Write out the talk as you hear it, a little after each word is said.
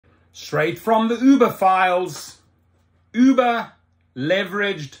Straight from the Uber files, Uber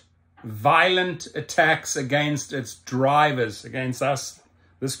leveraged violent attacks against its drivers, against us,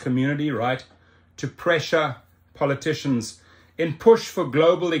 this community, right, to pressure politicians. In push for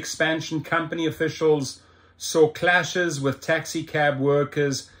global expansion, company officials saw clashes with taxi cab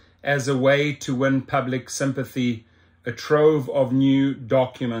workers as a way to win public sympathy, a trove of new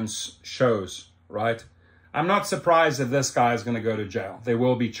documents shows, right? I'm not surprised if this guy is going to go to jail. There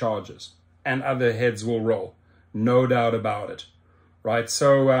will be charges and other heads will roll. No doubt about it, right?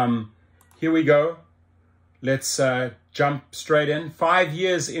 So here we go. Let's jump straight in. 5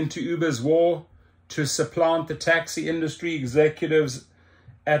 years into Uber's war to supplant the taxi industry, executives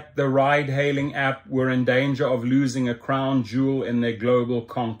at the ride-hailing app were in danger of losing a crown jewel in their global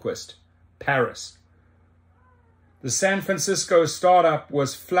conquest, Paris. The San Francisco startup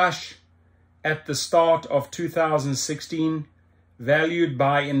was flush at the start of 2016, valued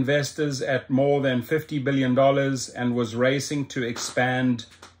by investors at more than $50 billion, and was racing to expand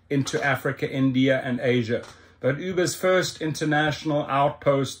into Africa, India, and Asia. But Uber's first international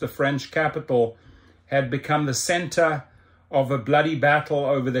outpost, the French capital, had become the center of a bloody battle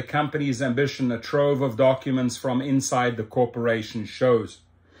over the company's ambition, a trove of documents from inside the corporation shows.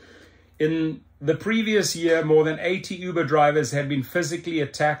 In the previous year, more than 80 Uber drivers had been physically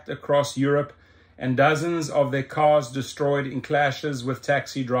attacked across Europe and dozens of their cars destroyed in clashes with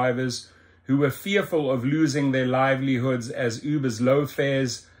taxi drivers who were fearful of losing their livelihoods as Uber's low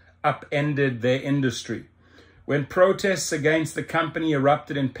fares upended their industry. When protests against the company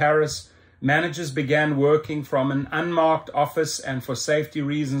erupted in Paris, managers began working from an unmarked office and for safety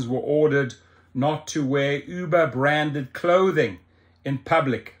reasons were ordered not to wear Uber-branded clothing in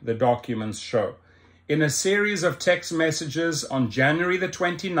public, the documents show. In a series of text messages on January the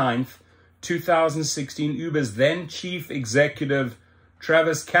 29th, 2016, Uber's then chief executive,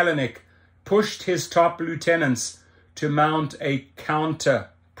 Travis Kalanick, pushed his top lieutenants to mount a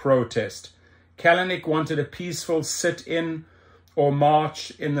counter-protest. Kalanick wanted a peaceful sit-in or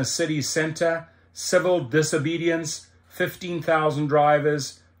march in the city center, civil disobedience, 15,000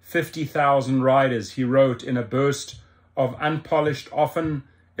 drivers, 50,000 riders, he wrote in a burst of unpolished, often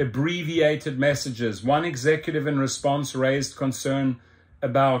abbreviated messages. One executive in response raised concern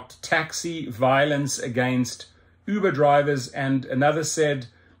about taxi violence against Uber drivers, and another said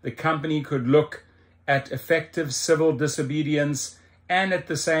the company could look at effective civil disobedience and at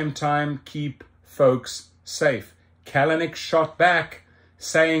the same time keep folks safe. Kalanick shot back,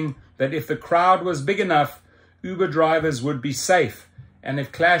 saying that if the crowd was big enough, Uber drivers would be safe, and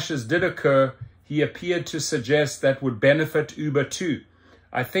if clashes did occur, he appeared to suggest that would benefit Uber too.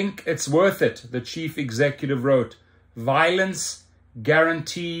 I think it's worth it, the chief executive wrote. Violence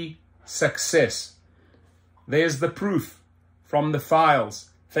guarantee success. There's the proof from the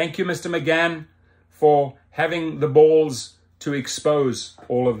files. Thank you, Mr. McGann, for having the balls to expose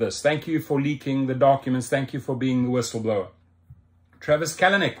all of this. Thank you for leaking the documents. Thank you for being the whistleblower. Travis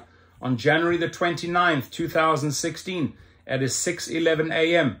Kalanick, on January the 29th, 2016, at 6:11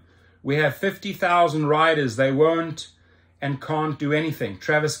 a.m., we have 50,000 riders. They won't and can't do anything.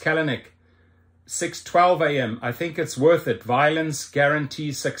 Travis Kalanick, 6:12 a.m., I think it's worth it. Violence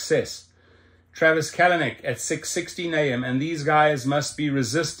guarantees success. Travis Kalanick at 6:16 a.m., and these guys must be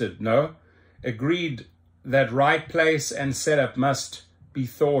resisted. No? Agreed that right place and setup must be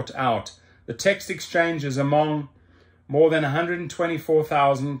thought out. The text exchange is among more than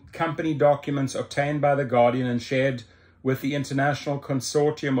 124,000 company documents obtained by The Guardian and shared with the International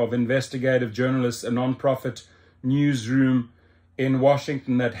Consortium of Investigative Journalists, a non-profit newsroom in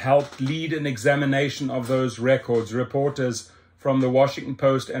Washington that helped lead an examination of those records. Reporters from the Washington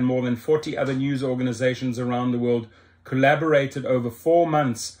Post and more than 40 other news organizations around the world collaborated over 4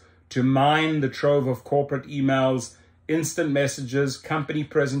 months to mine the trove of corporate emails, instant messages, company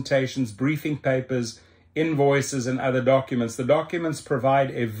presentations, briefing papers, invoices, and other documents. The documents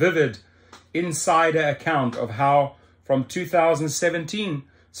provide a vivid insider account of how from 2013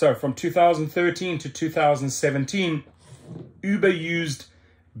 to 2017, Uber used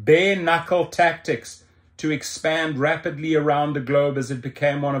bare-knuckle tactics to expand rapidly around the globe as it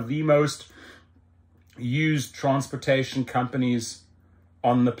became one of the most used transportation companies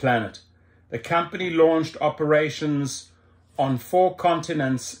on the planet. The company launched operations on 4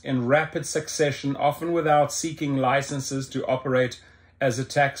 continents in rapid succession, often without seeking licenses to operate as a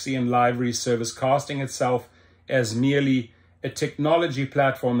taxi and livery service, casting itself as merely a technology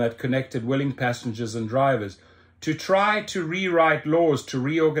platform that connected willing passengers and drivers. To try to rewrite laws to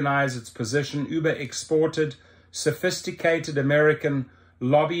reorganize its position, Uber exported sophisticated American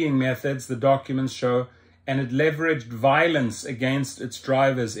lobbying methods, the documents show, and it leveraged violence against its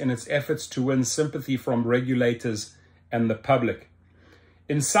drivers in its efforts to win sympathy from regulators and the public.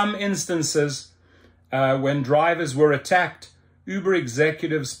 In some instances, when drivers were attacked, Uber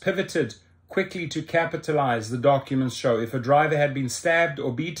executives pivoted quickly to capitalize, the documents show. If a driver had been stabbed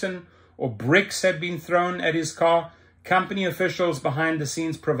or beaten, or bricks had been thrown at his car, company officials behind the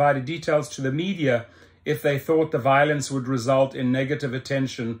scenes provided details to the media if they thought the violence would result in negative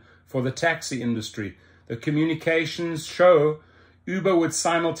attention for the taxi industry. The communications show Uber would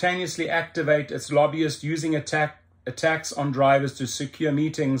simultaneously activate its lobbyists using attacks on drivers to secure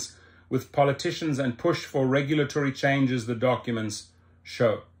meetings with politicians and push for regulatory changes, the documents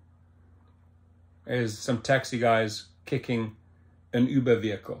show. There's some taxi guys kicking an Uber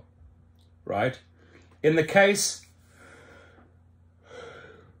vehicle, right? In the case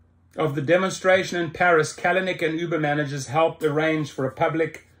of the demonstration in Paris, Kalanick and Uber managers helped arrange for a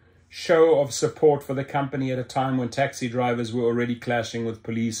public show of support for the company at a time when taxi drivers were already clashing with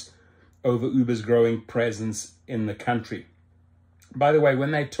police over Uber's growing presence in the country. By the way,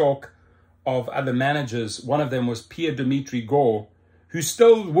 when they talk of other managers, one of them was Pierre Dimitri Gore, who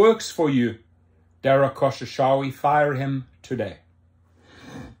still works for you, Dara Khosrowshahi. Fire him today.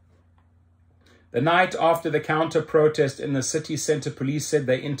 The night after the counter-protest in the city centre, police said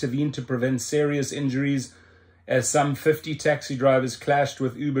they intervened to prevent serious injuries as some 50 taxi drivers clashed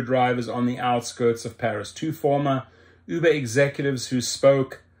with Uber drivers on the outskirts of Paris. Two former Uber executives who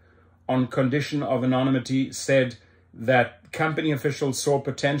spoke on condition of anonymity said that company officials saw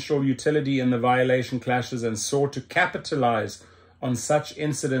potential utility in the violation clashes and sought to capitalize on such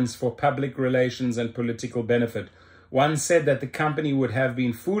incidents for public relations and political benefit. One said that the company would have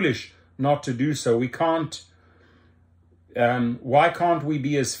been foolish not to do so. Why can't we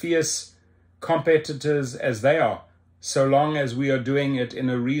be as fierce competitors as they are, so long as we are doing it in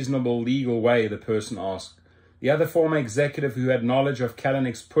a reasonable legal way, the person asked. The other former executive who had knowledge of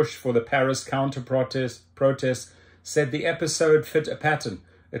Kalanick's push for the Paris counter-protest said the episode fit a pattern.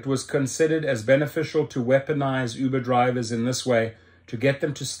 It was considered as beneficial to weaponize Uber drivers in this way, to get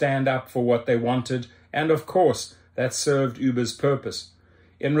them to stand up for what they wanted, and of course, that served Uber's purpose.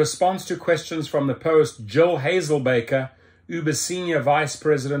 In response to questions from the Post, Jill Hazelbaker, Uber's senior vice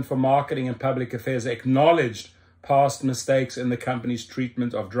president for marketing and public affairs, acknowledged past mistakes in the company's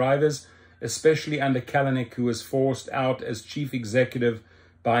treatment of drivers, especially under Kalanick, who was forced out as chief executive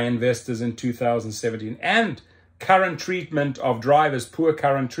by investors in 2017, and current treatment of drivers, poor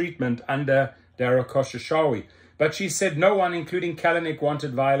current treatment under Dara Khosrowshahi. But she said no one, including Kalanick,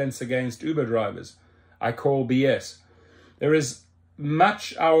 wanted violence against Uber drivers. I call BS. There is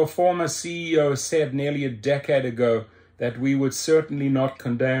much our former CEO said nearly a decade ago that we would certainly not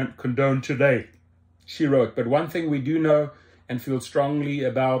condone today, she wrote. But one thing we do know and feel strongly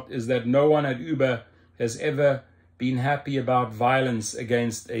about is that no one at Uber has ever been happy about violence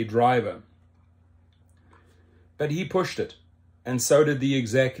against a driver. But he pushed it, and so did the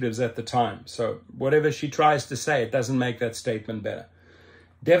executives at the time. So whatever she tries to say, it doesn't make that statement better.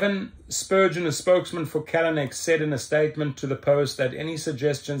 Devon Spurgeon, a spokesman for Kalanick, said in a statement to the Post that any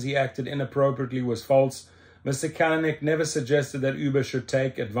suggestions he acted inappropriately was false. Mr. Kalanick never suggested that Uber should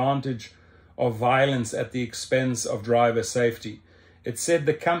take advantage of violence at the expense of driver safety. It said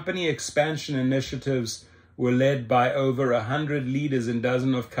the company expansion initiatives were led by over 100 leaders in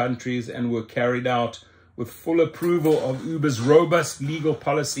dozens of countries and were carried out with full approval of Uber's robust legal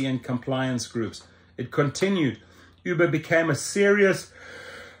policy and compliance groups. It continued, Uber became a serious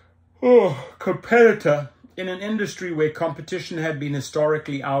competitor in an industry where competition had been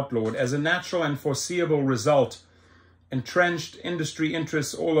historically outlawed. As a natural and foreseeable result, entrenched industry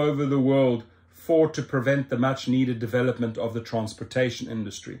interests all over the world fought to prevent the much-needed development of the transportation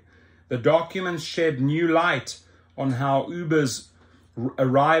industry. The documents shed new light on how Uber's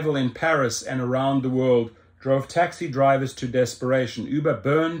arrival in Paris and around the world drove taxi drivers to desperation. Uber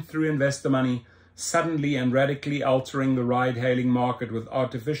burned through investor money, suddenly and radically altering the ride-hailing market with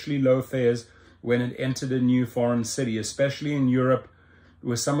artificially low fares when it entered a new foreign city, especially in Europe,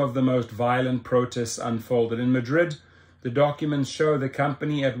 where some of the most violent protests unfolded. In Madrid, the documents show the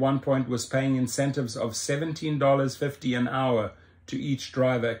company at one point was paying incentives of $17.50 an hour to each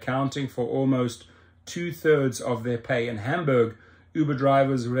driver, accounting for almost 2/3 of their pay. In Hamburg, Uber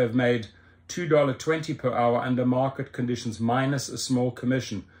drivers would have made $2.20 per hour under market conditions minus a small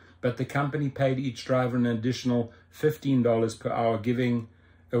commission, but the company paid each driver an additional $15 per hour, giving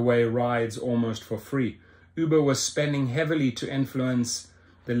away rides almost for free. Uber was spending heavily to influence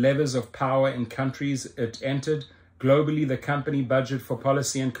the levers of power in countries it entered. Globally, the company budget for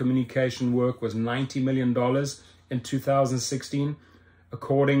policy and communication work was $90 million in 2016,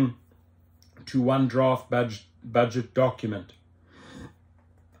 according to one draft budget document.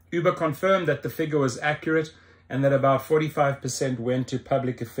 Uber confirmed that the figure was accurate and that about 45% went to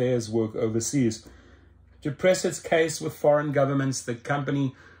public affairs work overseas. To press its case with foreign governments, the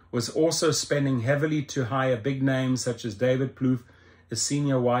company was also spending heavily to hire big names such as David Plouffe, a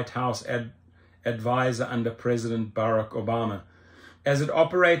senior White House advisor under President Barack Obama. As it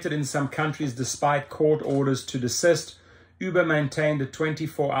operated in some countries despite court orders to desist, Uber maintained a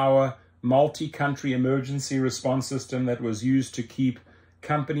 24-hour multi-country emergency response system that was used to keep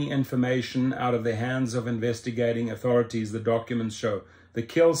company information out of the hands of investigating authorities, the documents show. The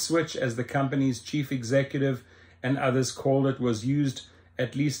kill switch, as the company's chief executive and others called it, was used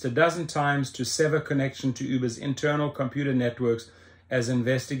at least a dozen times to sever connection to Uber's internal computer networks as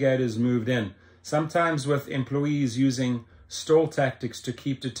investigators moved in, sometimes with employees using stall tactics to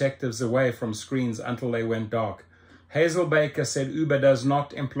keep detectives away from screens until they went dark. Hazel Baker said Uber does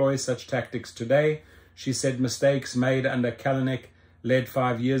not employ such tactics today. She said mistakes made under Kalanick led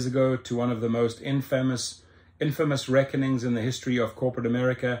 5 years ago to one of the most infamous reckonings in the history of corporate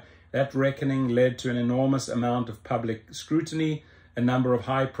America. That reckoning led to an enormous amount of public scrutiny, a number of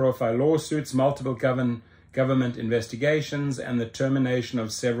high-profile lawsuits, multiple government investigations, and the termination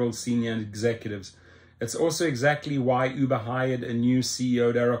of several senior executives. It's also exactly why Uber hired a new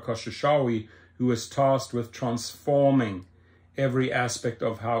CEO, Dara Khosrowshahi, who was tasked with transforming every aspect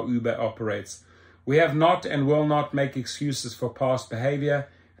of how Uber operates. We have not and will not make excuses for past behavior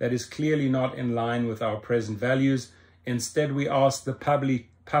that is clearly not in line with our present values. Instead, we ask the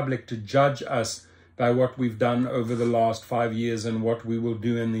public to judge us by what we've done over the last 5 years and what we will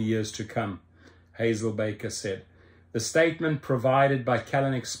do in the years to come, Hazel Baker said. The statement provided by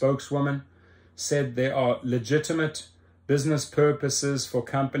Kalanick's spokeswoman said there are legitimate business purposes for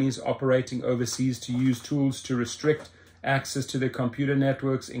companies operating overseas to use tools to restrict access to their computer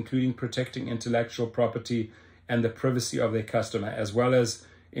networks, including protecting intellectual property and the privacy of their customer, as well as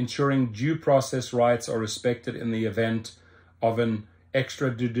ensuring due process rights are respected in the event of an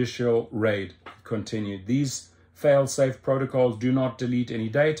extrajudicial raid. Continued. These fail-safe protocols do not delete any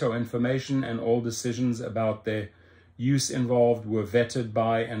data or information, and all decisions about their use involved were vetted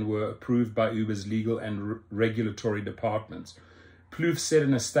by and were approved by Uber's legal and regulatory departments. Plouffe said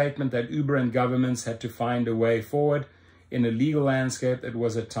in a statement that Uber and governments had to find a way forward in a legal landscape that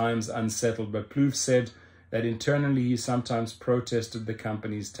was at times unsettled, but Plouffe said that internally he sometimes protested the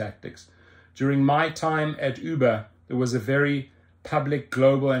company's tactics. During my time at Uber, there was a very public,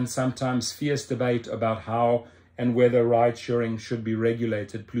 global, and sometimes fierce debate about how and whether ride-sharing should be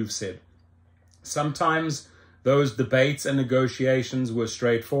regulated, Plouffe said. Sometimes those debates and negotiations were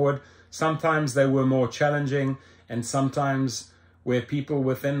straightforward, sometimes they were more challenging, and sometimes where people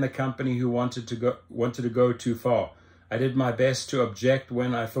within the company who wanted to go too far. I did my best to object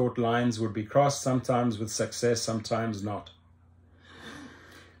when I thought lines would be crossed, sometimes with success, sometimes not.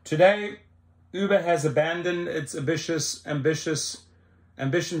 Today, Uber has abandoned its ambitions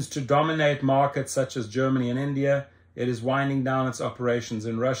to dominate markets such as Germany and India. It is winding down its operations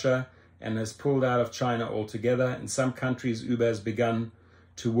in Russia and has pulled out of China altogether. In some countries, Uber has begun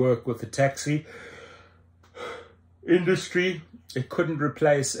to work with the taxi industry. It couldn't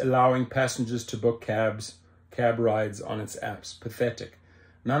replace allowing passengers to book cab rides on its apps. Pathetic.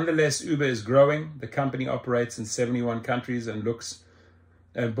 Nonetheless, Uber is growing. The company operates in 71 countries and books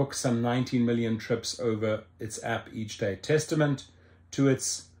some 19 million trips over its app each day. Testament to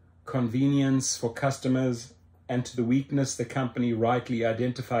its convenience for customers and to the weakness the company rightly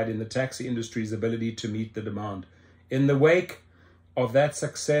identified in the taxi industry's ability to meet the demand. In the wake of that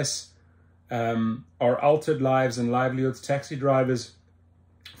success are altered lives and livelihoods. Taxi drivers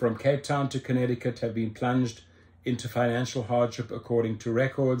from Cape Town to Connecticut have been plunged into financial hardship according to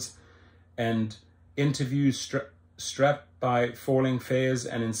records, and interviews strapped by falling fares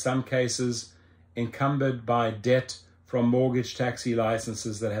and in some cases encumbered by debt from mortgage taxi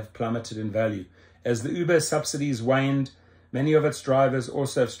licenses that have plummeted in value. As the Uber subsidies waned, many of its drivers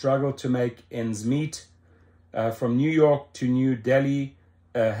also have struggled to make ends meet. From New York to New Delhi,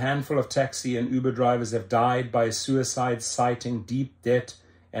 a handful of taxi and Uber drivers have died by suicide, citing deep debt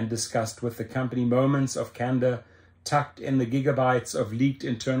and disgust with the company. Moments of candor tucked in the gigabytes of leaked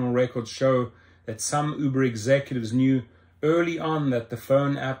internal records show that some Uber executives knew early on that the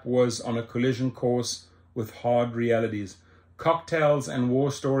phone app was on a collision course with hard realities. Cocktails and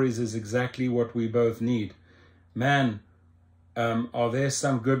war stories is exactly what we both need. Man, are there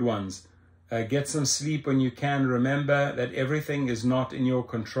some good ones? Get some sleep when you can. Remember that everything is not in your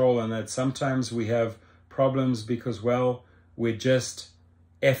control and that sometimes we have problems because, well, we're just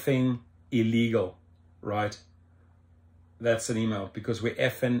effing illegal, right? That's an email, because we're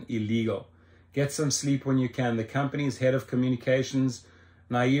effing illegal. Get some sleep when you can. The company's head of communications,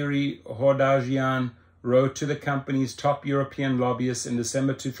 Nairi Hordajian, wrote to the company's top European lobbyists in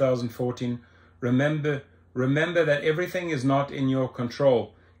December 2014, remember that everything is not in your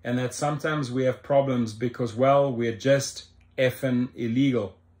control and that sometimes we have problems because, well, we're just effing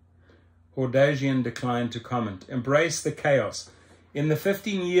illegal. Hordajian declined to comment. Embrace the chaos. In the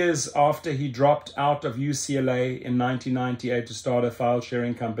 15 years after he dropped out of UCLA in 1998 to start a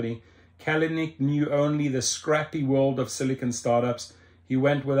file-sharing company, Kalanick knew only the scrappy world of Silicon startups. He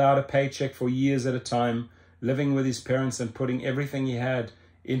went without a paycheck for years at a time, living with his parents and putting everything he had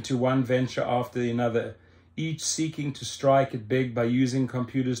into one venture after another, each seeking to strike it big by using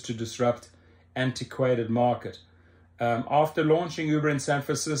computers to disrupt antiquated market. After launching Uber in San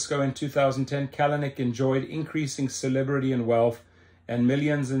Francisco in 2010, Kalanick enjoyed increasing celebrity and wealth, and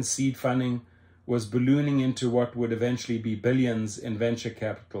millions in seed funding was ballooning into what would eventually be billions in venture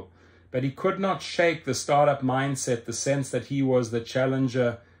capital. But he could not shake the startup mindset, the sense that he was the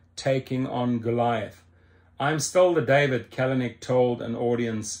challenger taking on Goliath. I'm still the David, Kalanick told an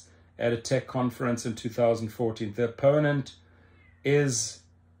audience at a tech conference in 2014. The opponent is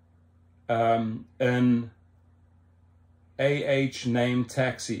an named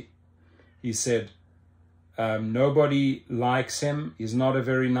Taxi. He said, nobody likes him. He's not a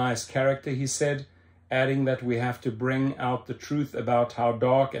very nice character, he said, adding that we have to bring out the truth about how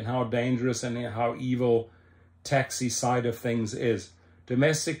dark and how dangerous and how evil Taxi side of things is.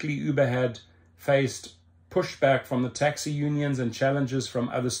 Domestically, Uber had faced pushback from the taxi unions and challenges from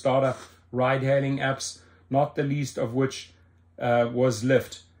other startup ride-hailing apps, not the least of which was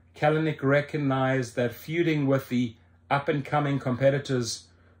Lyft. Kalanick recognized that feuding with the up-and-coming competitors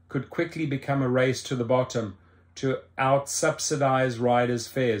could quickly become a race to the bottom to out-subsidize riders'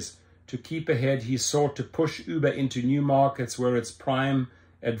 fares. To keep ahead, he sought to push Uber into new markets where its prime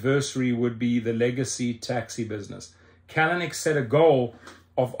adversary would be the legacy taxi business. Kalanick set a goal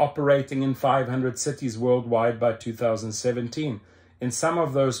of operating in 500 cities worldwide by 2017. In some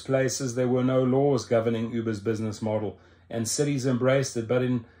of those places, there were no laws governing Uber's business model, and cities embraced it. But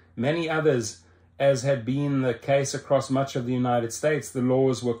in many others, as had been the case across much of the United States, the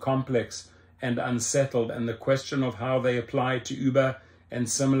laws were complex and unsettled, and the question of how they applied to Uber and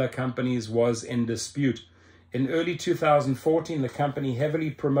similar companies was in dispute. In early 2014, the company heavily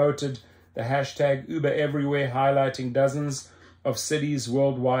promoted the hashtag Uber Everywhere, highlighting dozens of cities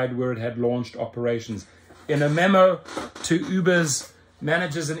worldwide where it had launched operations. In a memo to Uber's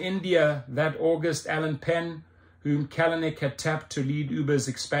managers in India that August, Alan Penn, whom Kalanick had tapped to lead Uber's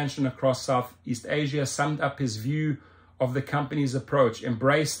expansion across Southeast Asia, summed up his view of the company's approach.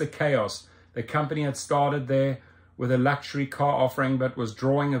 Embrace the chaos. The company had started there with a luxury car offering, but was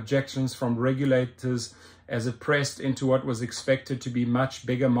drawing objections from regulators as it pressed into what was expected to be much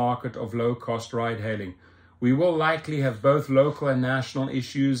bigger market of low-cost ride-hailing. We will likely have both local and national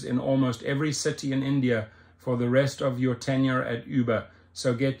issues in almost every city in India for the rest of your tenure at Uber,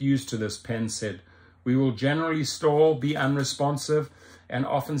 so get used to this, Penn said. We will generally stall, be unresponsive, and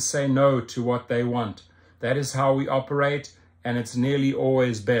often say no to what they want. That is how we operate, and it's nearly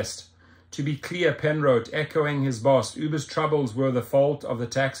always best. To be clear, Penn wrote, echoing his boss, Uber's troubles were the fault of the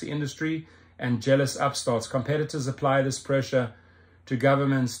taxi industry and jealous upstarts. Competitors apply this pressure to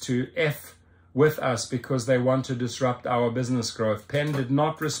governments to F with us because they want to disrupt our business growth. Penn did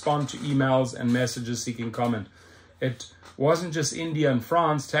not respond to emails and messages seeking comment. It wasn't just India and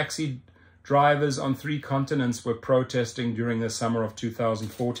France. Taxi drivers on 3 continents were protesting during the summer of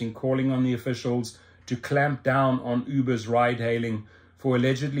 2014, calling on the officials to clamp down on Uber's ride-hailing for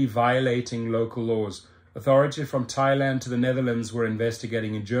allegedly violating local laws. Authorities from Thailand to the Netherlands were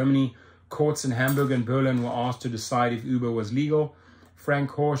investigating. In Germany, courts in Hamburg and Berlin were asked to decide if Uber was legal.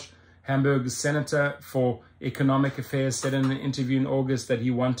 Frank Horsch, Hamburg's senator for economic affairs, said in an interview in August that he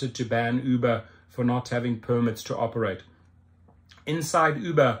wanted to ban Uber for not having permits to operate. Inside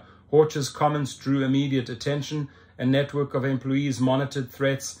Uber, Horsch's comments drew immediate attention. A network of employees monitored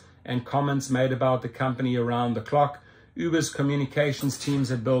threats and comments made about the company around the clock. Uber's communications teams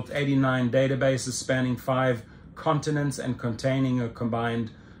had built 89 databases spanning 5 continents and containing a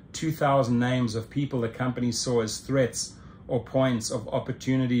combined 2,000 names of people the company saw as threats or points of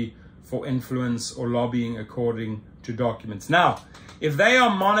opportunity for influence or lobbying, according to documents. Now, if they are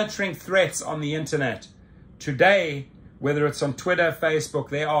monitoring threats on the internet today, whether it's on Twitter, Facebook,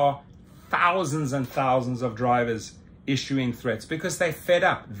 there are thousands and thousands of drivers issuing threats because they're fed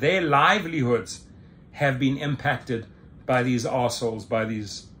up. Their livelihoods have been impacted by these arseholes, by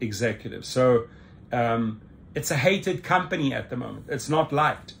these executives. So it's a hated company at the moment. It's not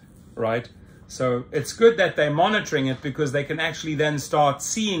liked, right? So it's good that they're monitoring it, because they can actually then start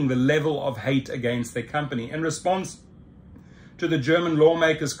seeing the level of hate against their company. In response to the German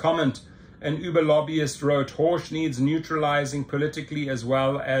lawmaker's comment, an Uber lobbyist wrote, "Horsch needs neutralizing politically as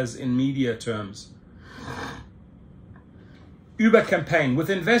well as in media terms." Uber campaign. With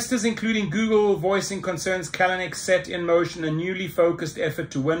investors including Google voicing concerns, Kalanick set in motion a newly focused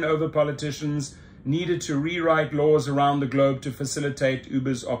effort to win over politicians needed to rewrite laws around the globe to facilitate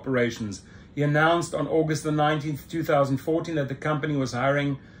Uber's operations. He announced on August the 19th, 2014 that the company was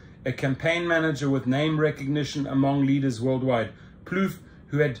hiring a campaign manager with name recognition among leaders worldwide. Plouffe,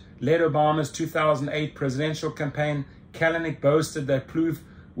 who had led Obama's 2008 presidential campaign, Kalanick boasted that Plouffe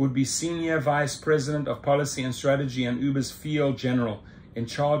would be Senior Vice President of Policy and Strategy and Uber's Field General, in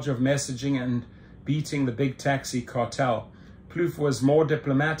charge of messaging and beating the big taxi cartel. Plouffe was more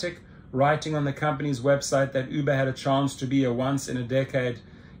diplomatic, writing on the company's website that Uber had a chance to be a once-in-a-decade,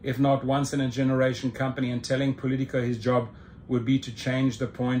 if not once-in-a-generation company, and telling Politico his job would be to change the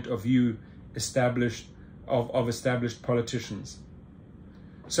point of view of established politicians.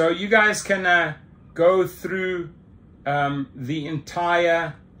 So you guys can go through the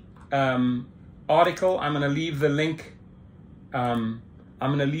entire article. I'm going to leave the link. I'm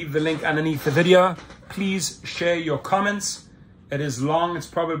going to leave the link underneath the video. Please share your comments. It is long. It's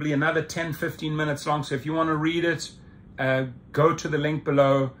probably another 10-15 minutes long. So if you want to read it, go to the link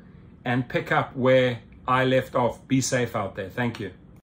below and pick up where I left off. Be safe out there. Thank you.